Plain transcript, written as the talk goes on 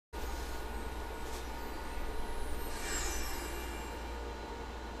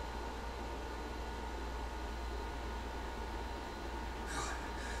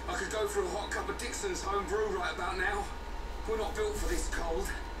could go for a hot cup of Dixon's home brew right about now. We're not built for this cold.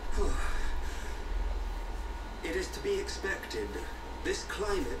 It is to be expected. This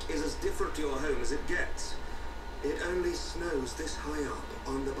climate is as different to your home as it gets. It only snows this high up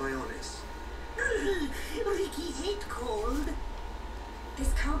on the Bionis. Ricky hate cold.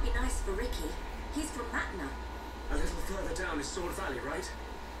 This can't be nice for Ricky. He's from Matna. A little further down is Sword Valley, right?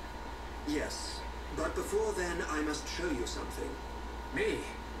 Yes, but before then I must show you something. Me?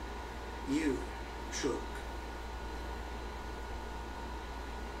 You, Shulk.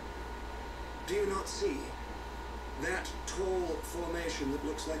 Do you not see? That tall formation that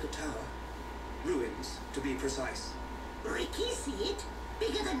looks like a tower? Ruins, to be precise. Ricky see it?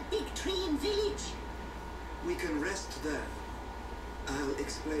 Bigger than Big Tree in Village. We can rest there. I'll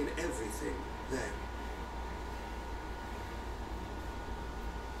explain everything then.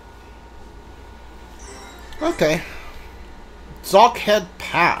 Okay. Zockhead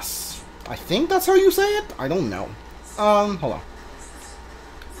Pass. I think that's how you say it? I don't know. Hold on.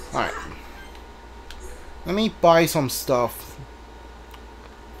 Alright. Let me buy some stuff.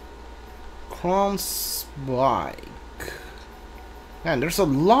 Chrome Spike. Man, there's a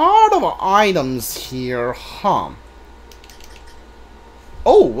lot of items here, huh?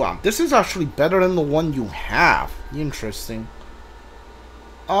 Oh, wow. This is actually better than the one you have. Interesting.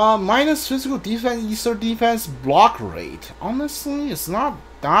 Minus physical defense, Easter defense, block rate. Honestly, it's not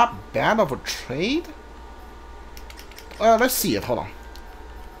that bad of a trade. Let's see it. Hold on.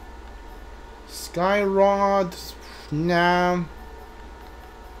 Sky Rod. Nah.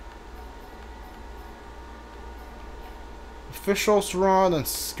 Official's Rod and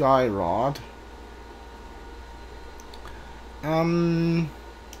Sky Rod. How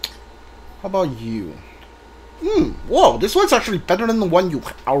about you? Whoa, this one's actually better than the one you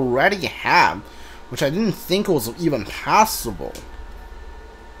already have, which I didn't think was even possible.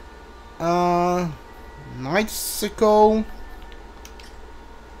 Night Sickle.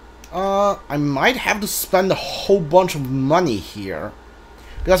 I might have to spend a whole bunch of money here.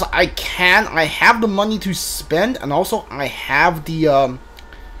 Because I have the money to spend, and also I have the,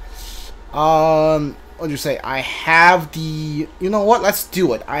 what do you say? I have the, you know what? Let's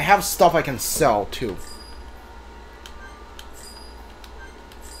do it. I have stuff I can sell, too.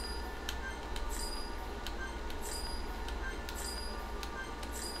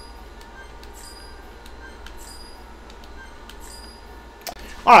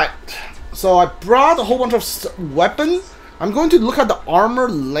 Alright, so I brought a whole bunch of weapons. I'm going to look at the armor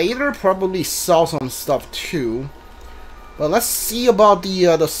later, probably sell some stuff too. But let's see about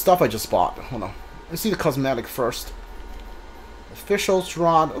the stuff I just bought. Hold on. Let's see the cosmetic first. Official's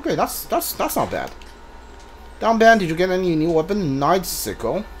Rod. Okay, that's not bad. Down band, did you get any new weapon? Night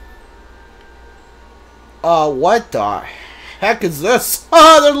Sickle. What the heck is this?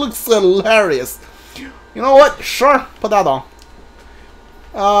 That looks hilarious. You know what? Sure, put that on.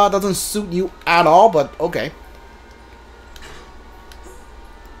 Doesn't suit you at all, but okay.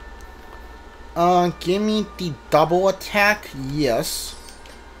 Give me the double attack. Yes.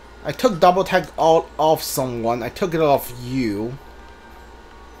 I took double attack out of someone. I took it off you.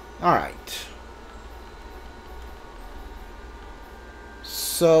 Alright.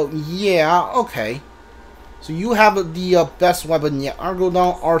 So, yeah, okay. So you have the best weapon yet.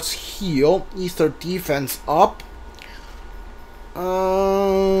 Argodon Arts Heal. Easter Defense up.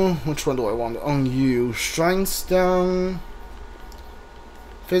 Which one do I want on you? Strength down.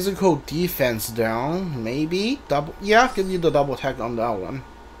 Physical defense down. Maybe. Double. Yeah, give you the double attack on that one.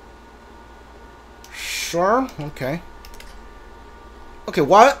 Sure. Okay. Okay,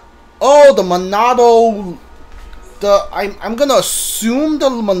 what? Oh, the Monado. I'm gonna assume the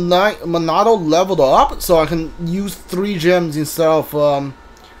Monado leveled up, so I can use 3 gems instead of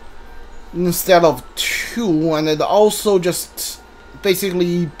 2, and it also just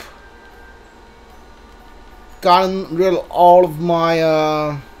basically gotten rid of all of my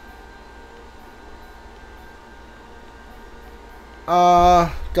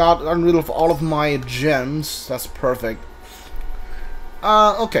gotten rid of all of my gems. That's perfect.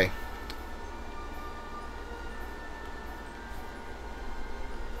 Okay.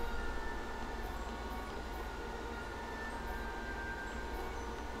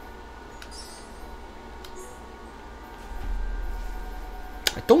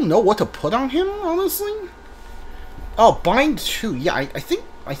 I don't know what to put on him, honestly. Oh, bind 2. Yeah, I think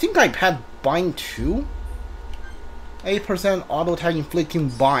I've had bind 2. 8% auto attack inflicting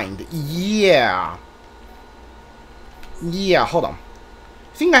bind. Yeah. Yeah, hold on.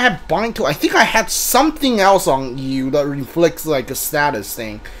 I think I had bind 2. I think I had something else on you that inflicts like a status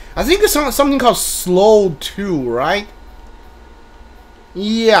thing. I think it's something called slow 2, right?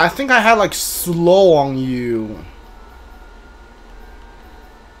 Yeah, I think I had like slow on you.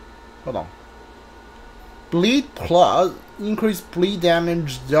 Hold on. Bleed plus increase bleed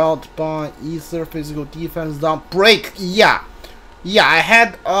damage dealt by ether, physical defense down. Break. Yeah, yeah. I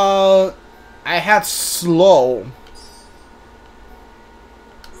had slow.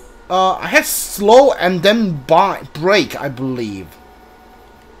 I had slow and then break, I believe.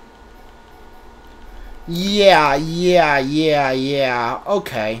 Yeah.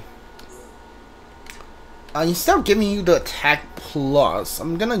 Okay. Instead of giving you the attack plus,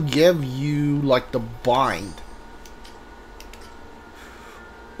 I'm gonna give you like the bind.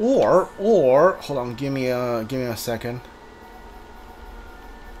 Or hold on, give me a second.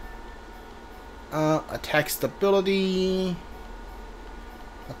 Attack stability.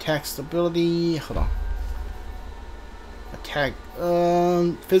 Hold on. Attack.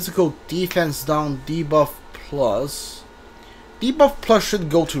 Physical defense down. Debuff plus. Debuff plus should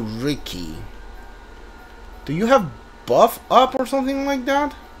go to Ricky. Do you have buff up or something like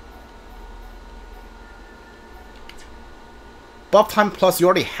that? Buff time plus, you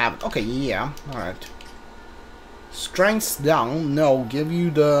already have it. Okay, yeah. Alright. Strength's down. No, give you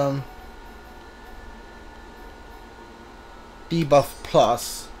the debuff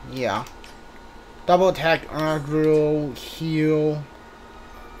plus. Yeah. Double attack, aggro, heal.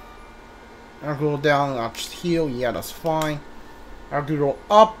 Aggro down, just heal. Yeah, that's fine. Aggro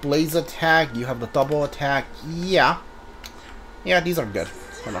up, blaze attack. You have the double attack. Yeah. Yeah, these are good.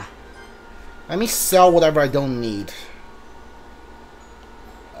 Hold on. Let me sell whatever I don't need.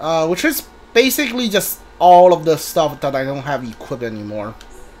 Which is basically just all of the stuff that I don't have equipped anymore.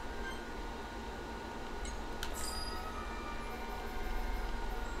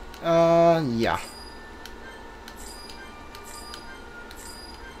 Yeah.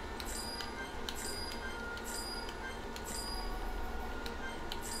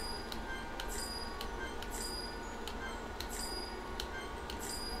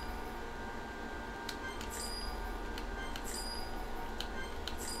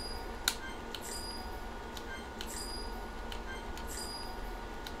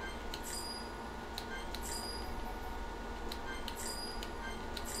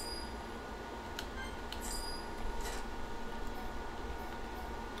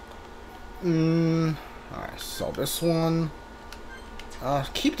 Alright, so this one.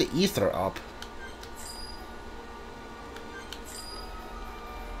 Keep the ether up.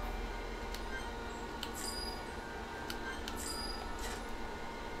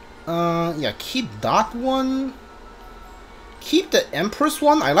 Yeah, keep that one. Keep the Empress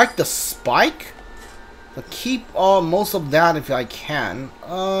one. I like the spike. But keep most of that if I can.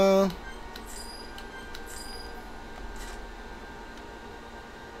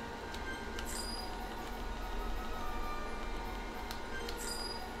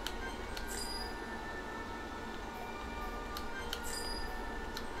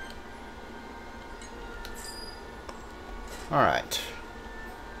 Alright.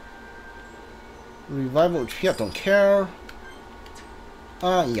 Revival HP, I don't care.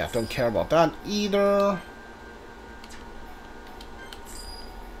 Yeah, don't care about that either.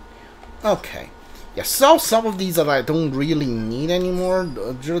 Okay. Yeah, sell some of these that I don't really need anymore.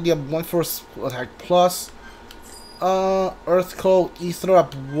 Agility up 1 force attack plus. Earth Code, Ether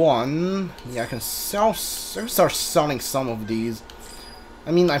up 1. Yeah, I can start selling some of these. I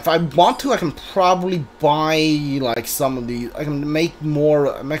mean, if I want to, I can probably buy like some of these. I can make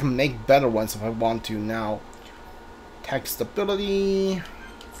more. I can make better ones if I want to now. Tech stability.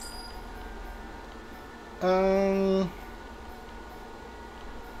 I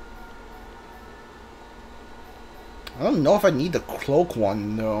don't know if I need the cloak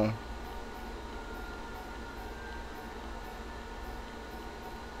one though.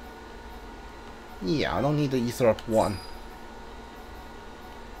 Yeah, I don't need the Ether up 1.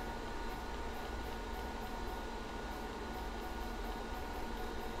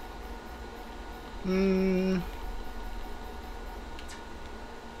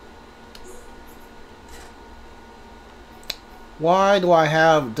 Why do I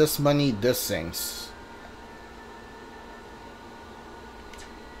have this many things?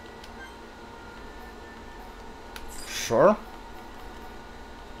 Sure.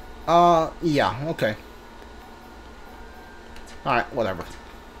 Yeah, okay. Alright, whatever.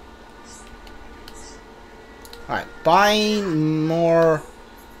 Alright, buy more.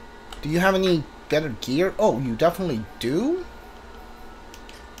 Do you have any better gear? Oh, you definitely do?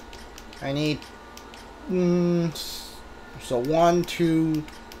 I need... so 1, 2,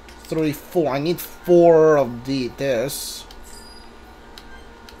 3, 4. I need 4 of this.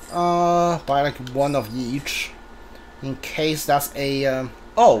 Buy like 1 of each. In case that's a...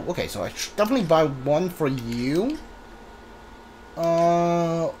 oh, okay, so I should definitely buy one for you.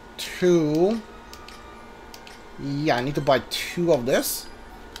 Two. Yeah, I need to buy 2 of this.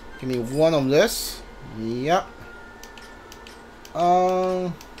 Give me 1 of this. Yep.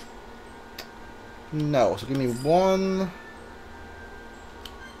 No, so give me 1.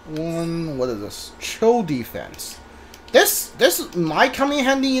 What is this? Chill defense. This might come in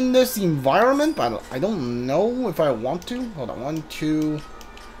handy in this environment, but I don't know if I want to. Hold on, 1, 2,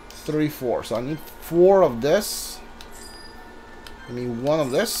 3, 4. So I need 4 of this. Give me 1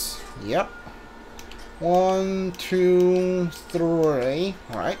 of this. Yep. 1, 2, 3.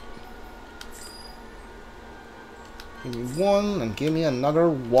 Alright. Give me 1 and give me another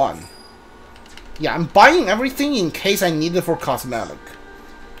 1. Yeah, I'm buying everything in case I need it for cosmetic.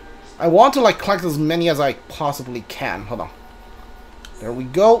 I want to like collect as many as I possibly can. Hold on. There we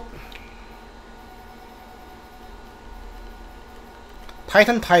go.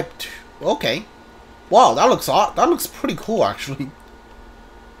 Titan type 2. Okay. Wow, that looks pretty cool actually.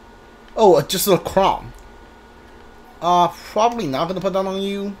 Oh, just a crown. Probably not gonna put that on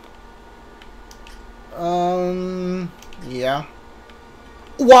you. Yeah.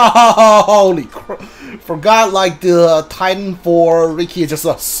 Wow, holy crap. Forgot like the Titan for Ricky is just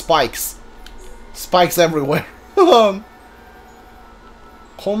spikes. Spikes everywhere.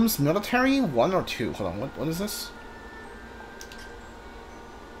 Holmes military 1 or 2. Hold on, what is this?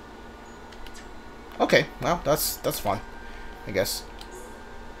 Okay, well that's fine, I guess.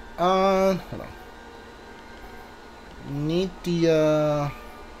 Hold on. Need the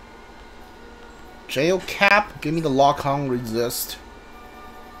jail cap. Give me the lock on resist.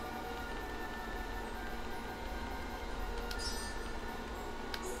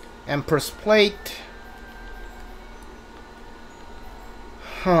 Empress plate.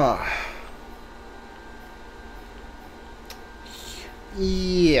 Huh.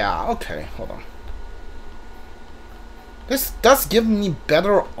 Yeah, okay, hold on. This does give me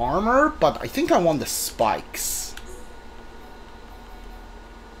better armor, but I think I want the spikes.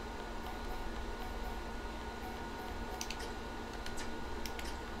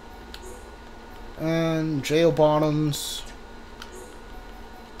 And jail bottoms.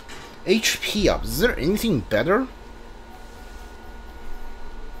 HP up. Is there anything better?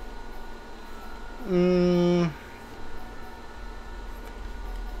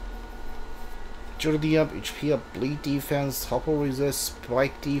 Agility up, HP up, bleed defense, topple resist,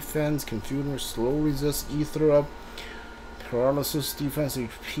 spike defense, computer slow resist, ether up, paralysis defense,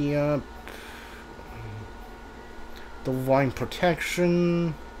 HP up, divine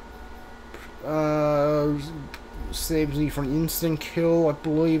protection, saves me from instant kill. I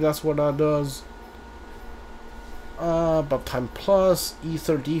believe that's what that does. But time plus,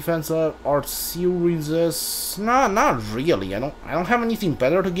 ether defense up, art seal resist. Not really. I don't have anything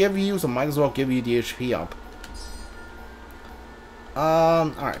better to give you, so might as well give you the HP up.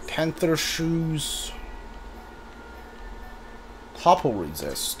 Alright, panther shoes. Topple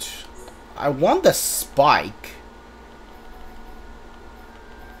resist. I want the spike.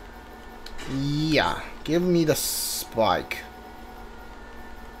 Yeah, give me the spike.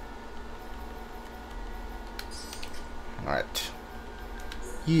 Alright.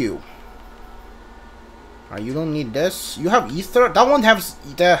 You. Alright, you don't need this. You have ether? That one has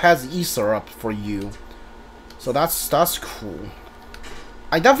ether up for you. So that's cool.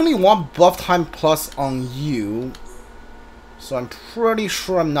 I definitely want buff time plus on you. So I'm pretty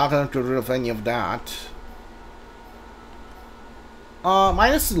sure I'm not gonna get rid of any of that.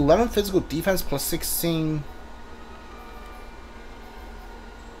 Minus 11 physical defense plus 16.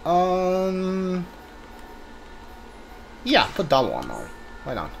 Yeah, put that one on.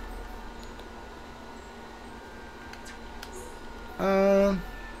 Why not?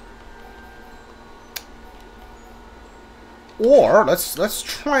 Or let's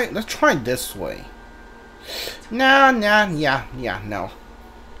try it this way. No.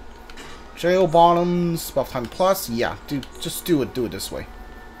 Jail bottoms, buff time plus, yeah, just do it this way.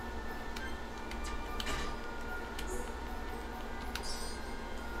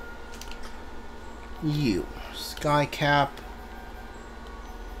 You. Sky cap.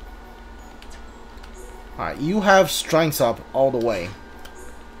 Alright, you have strengths up all the way.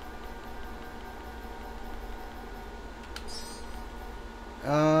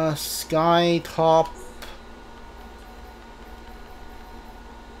 Sky top.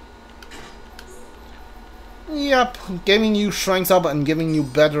 Yep, giving you strengths up and giving you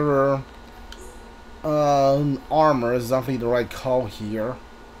better armor is definitely the right call here.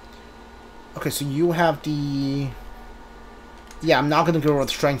 Okay, so you have the... Yeah, I'm not gonna go with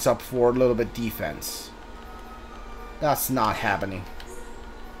strengths up for a little bit defense. That's not happening.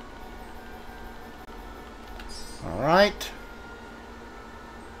 Alright.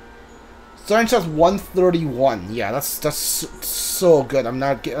 Strength of 131. Yeah, that's so good. I'm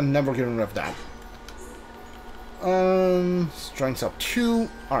never getting rid of that. Strength up 2.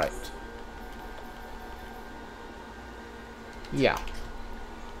 Alright. Yeah.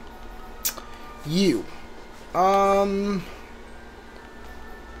 You.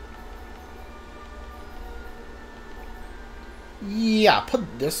 Yeah,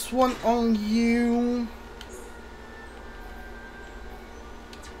 put this one on you.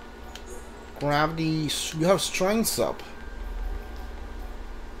 Gravity, you have strengths up.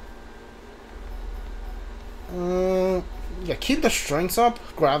 Yeah, keep the strengths up.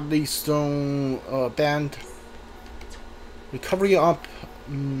 Gravity stone band. Recovery up.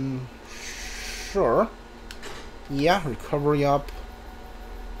 Sure. Yeah, recovery up.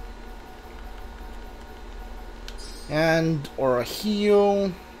 And or a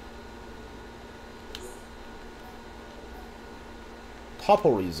heal.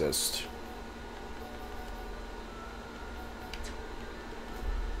 Topple resist.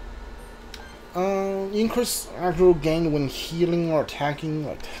 Increase aggro gain when healing or attacking.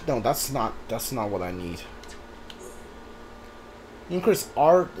 Like, no, that's not what I need. Increase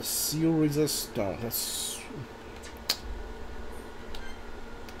art seal resist. No, that's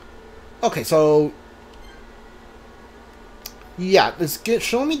okay. So yeah, let's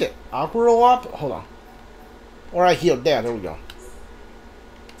show me the aggro up. Hold on. Or I heal there. There we go.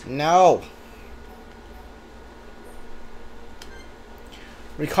 No.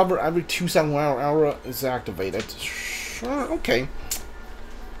 Recover every 2 seconds when our aura is activated. Sure, okay.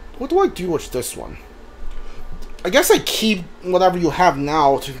 What do I do with this one? I guess I keep whatever you have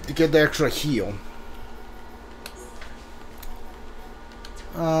now to get the extra heal.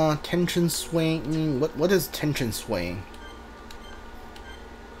 Tension swaying. What is tension swaying?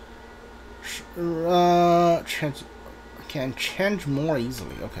 Can change more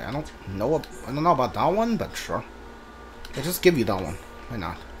easily. Okay, I don't know about that one, but sure. I'll just give you that one. Why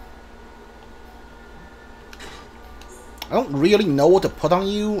not? I don't really know what to put on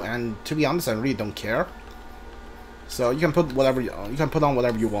you, and to be honest, I really don't care. So you can put whatever you can put on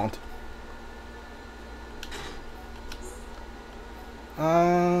whatever you want.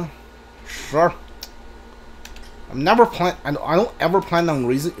 Sure. I don't ever plan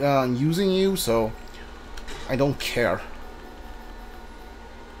on using you, so I don't care.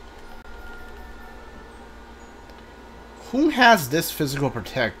 Who has this physical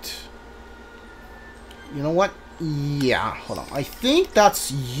protect? You know what? Yeah, hold on. I think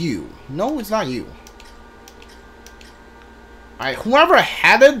that's you. No, it's not you. Whoever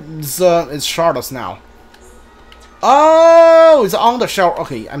had it is Shardus now. Oh, it's on the shower.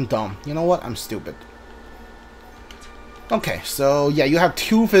 Okay, I'm dumb. You know what? I'm stupid. Okay, so yeah, you have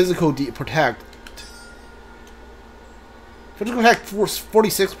 2 physical protect. Physical protect for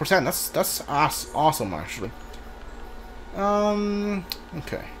 46%. That's awesome, actually.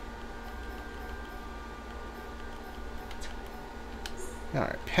 Okay.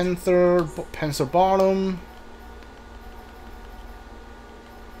 Alright, Panther bottom.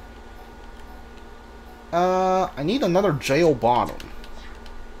 I need another jail bottom.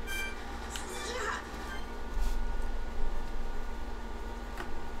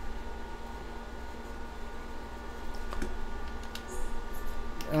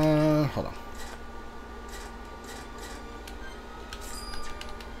 Hold on.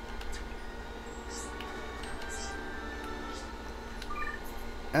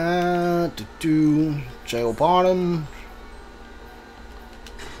 Jail bottom.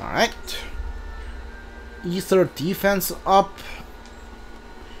 Alright. Ether defense up.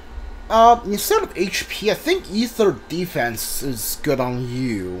 Instead of HP, I think Ether defense is good on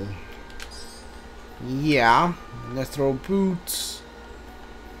you. Yeah. Let's throw boots.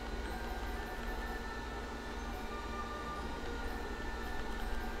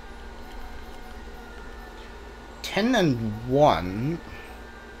 $10 and $1.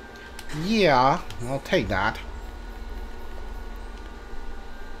 Yeah, I'll take that.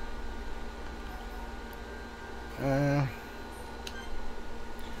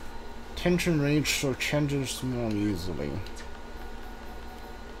 Tension range so changes more easily.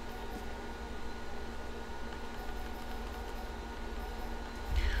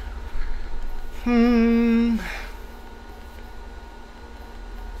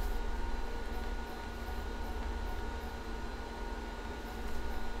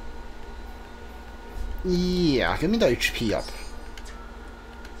 Yeah, give me the HP up.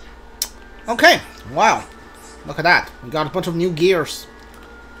 Okay, wow. Look at that. We got a bunch of new gears.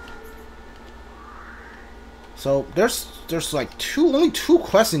 So there's like only two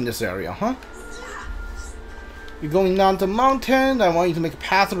quests in this area, huh? You're going down the mountain. I want you to make a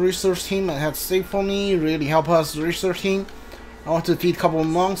path to the research team and have safe for me. Really help us, the research team. I want to defeat a couple of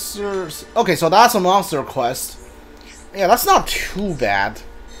monsters. Okay, so that's a monster quest. Yeah, that's not too bad.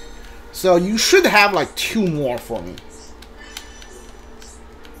 So you should have like 2 more for me.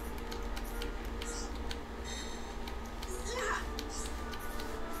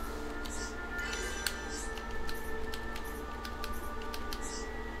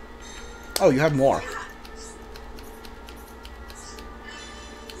 Oh, you have more.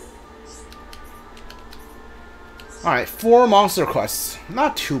 Alright, 4 monster quests.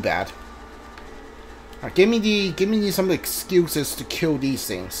 Not too bad. Alright, give me some excuses to kill these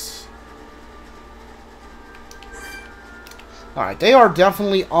things. Alright, they are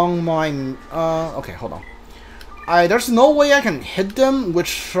definitely on my... okay, hold on. There's no way I can hit them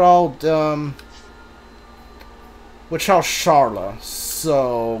without Charla.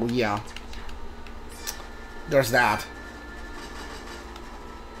 So, yeah. There's that.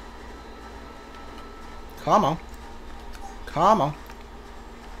 Come on. Come on.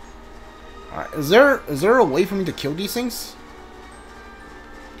 Alright, is there a way for me to kill these things?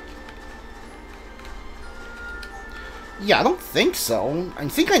 Yeah, I don't think so. I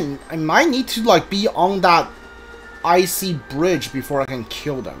think I might need to like be on that icy bridge before I can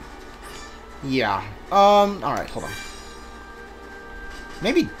kill them. Yeah. Alright, hold on.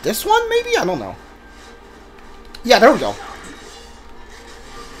 Maybe this one, maybe? I don't know. Yeah, there we go.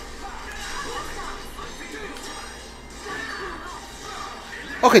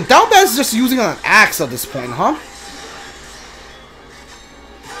 Okay, Downbad's just using an axe at this point, huh?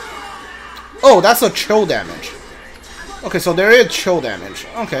 Oh, that's a chill damage. Okay, so there is chill damage.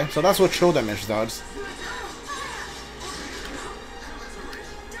 Okay, so that's what chill damage does.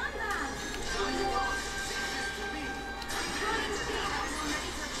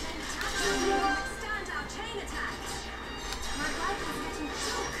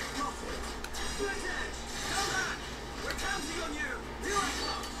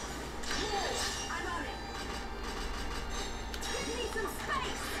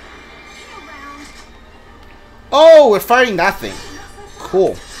 Oh, we're fighting that thing.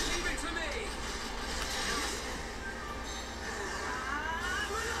 Cool.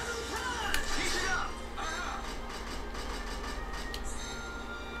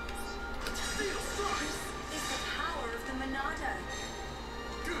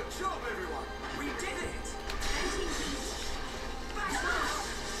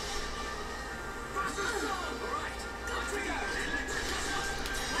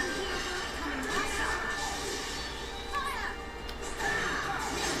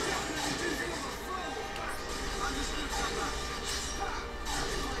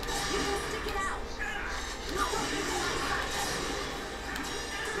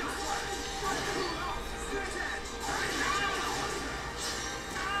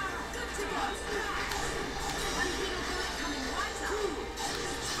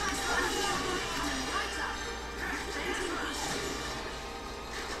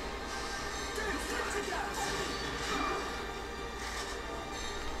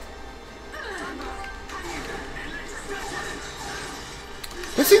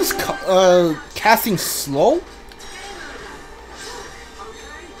 This thing's casting slow?